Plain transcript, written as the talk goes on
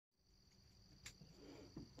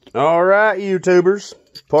All right, YouTubers.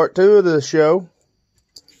 Part 2 of the show.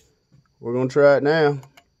 We're going to try it now.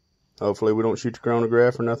 Hopefully we don't shoot the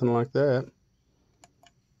chronograph or nothing like that.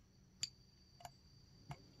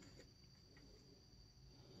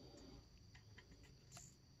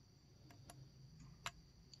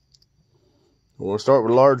 We're going to start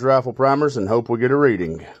with large rifle primers and hope we get a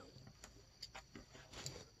reading.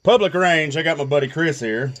 Public range, I got my buddy Chris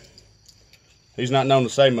here. He's not known to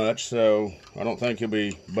say much, so I don't think he'll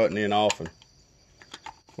be butting in often.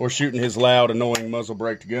 Or shooting his loud, annoying muzzle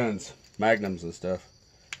braked guns, magnums and stuff.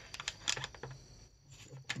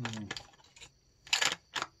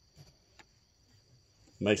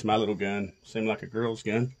 Makes my little gun seem like a girl's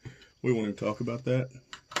gun. We won't even talk about that.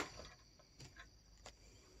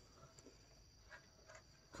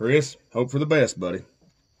 Chris, hope for the best, buddy.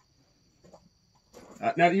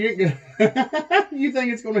 Now, you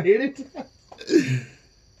think it's going to hit it?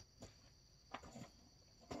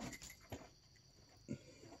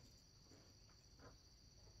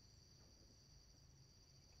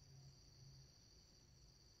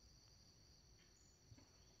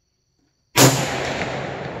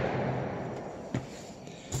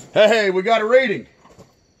 Hey, we got a reading.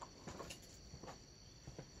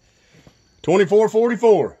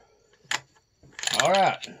 2444. All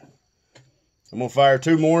right. I'm going to fire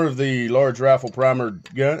 2 more of the large rifle primer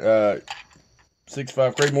gun,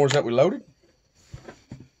 6.5 Creedmoors that we loaded.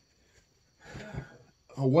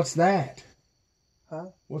 Oh, what's that? Huh?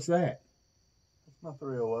 What's that? That's my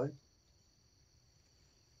 308.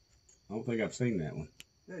 I don't think I've seen that one.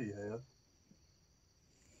 Yeah, you have.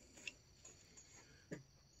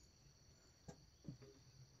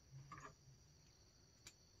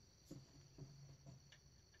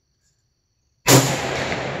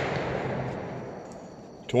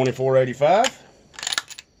 $24.85. If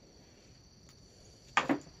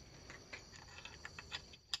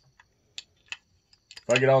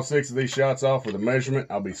I get all 6 of these shots off with a measurement,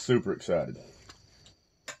 I'll be super excited.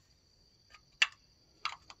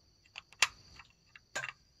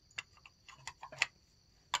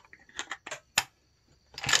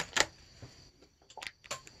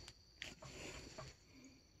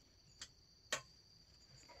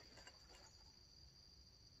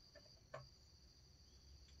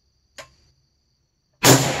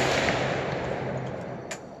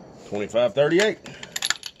 $25.38.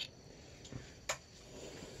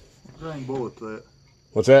 What grain bullet's that?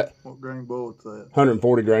 What's that? What grain bullet's that?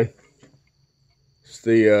 140 grain. It's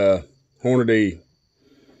the Hornady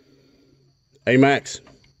Amax.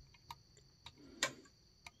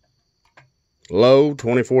 Low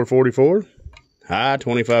 24.44. High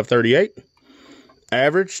 25.38.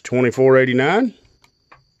 Average 24.89.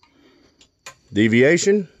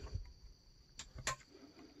 Deviation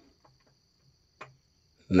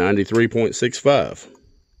 93.65.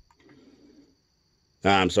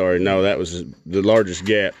 I'm sorry, no, that was the largest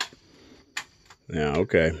gap. Now,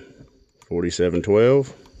 okay.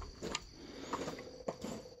 47.12.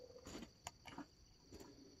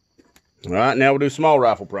 All right, now we'll do small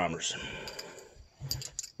rifle primers.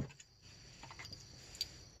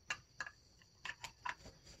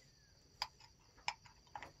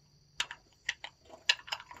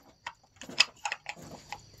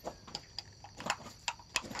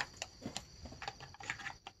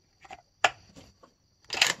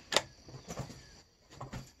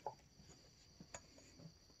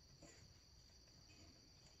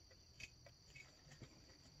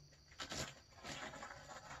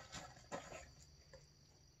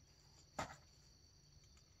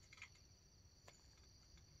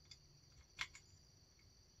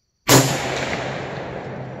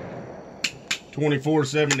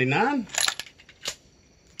 $24.79.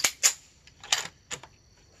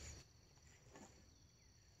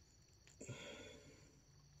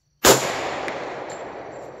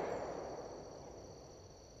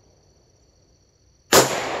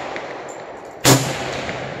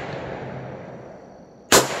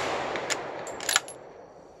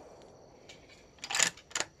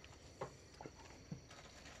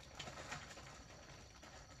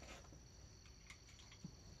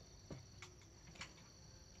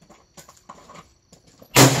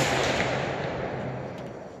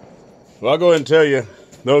 Well, I'll go ahead and tell you,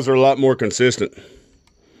 those are a lot more consistent.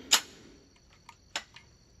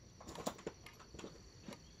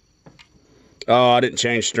 Oh, I didn't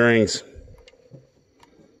change strings.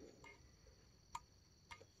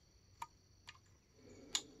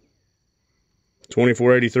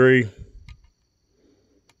 $24.83.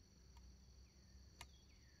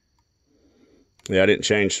 Yeah, I didn't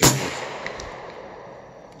change strings.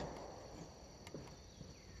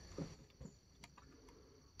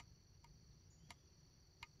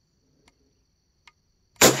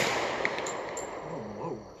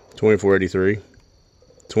 2483,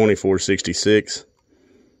 2466,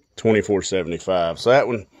 2475. So that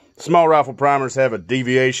one, small rifle primers have a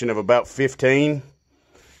deviation of about 15.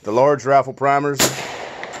 The large rifle primers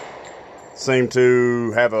seem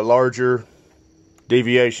to have a larger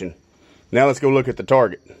deviation. Now let's go look at the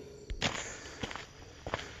target.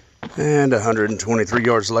 And 123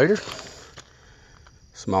 yards later,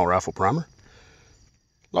 small rifle primer,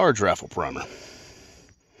 large rifle primer.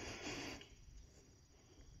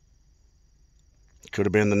 Could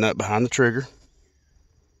have been the nut behind the trigger.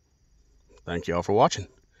 Thank y'all for watching.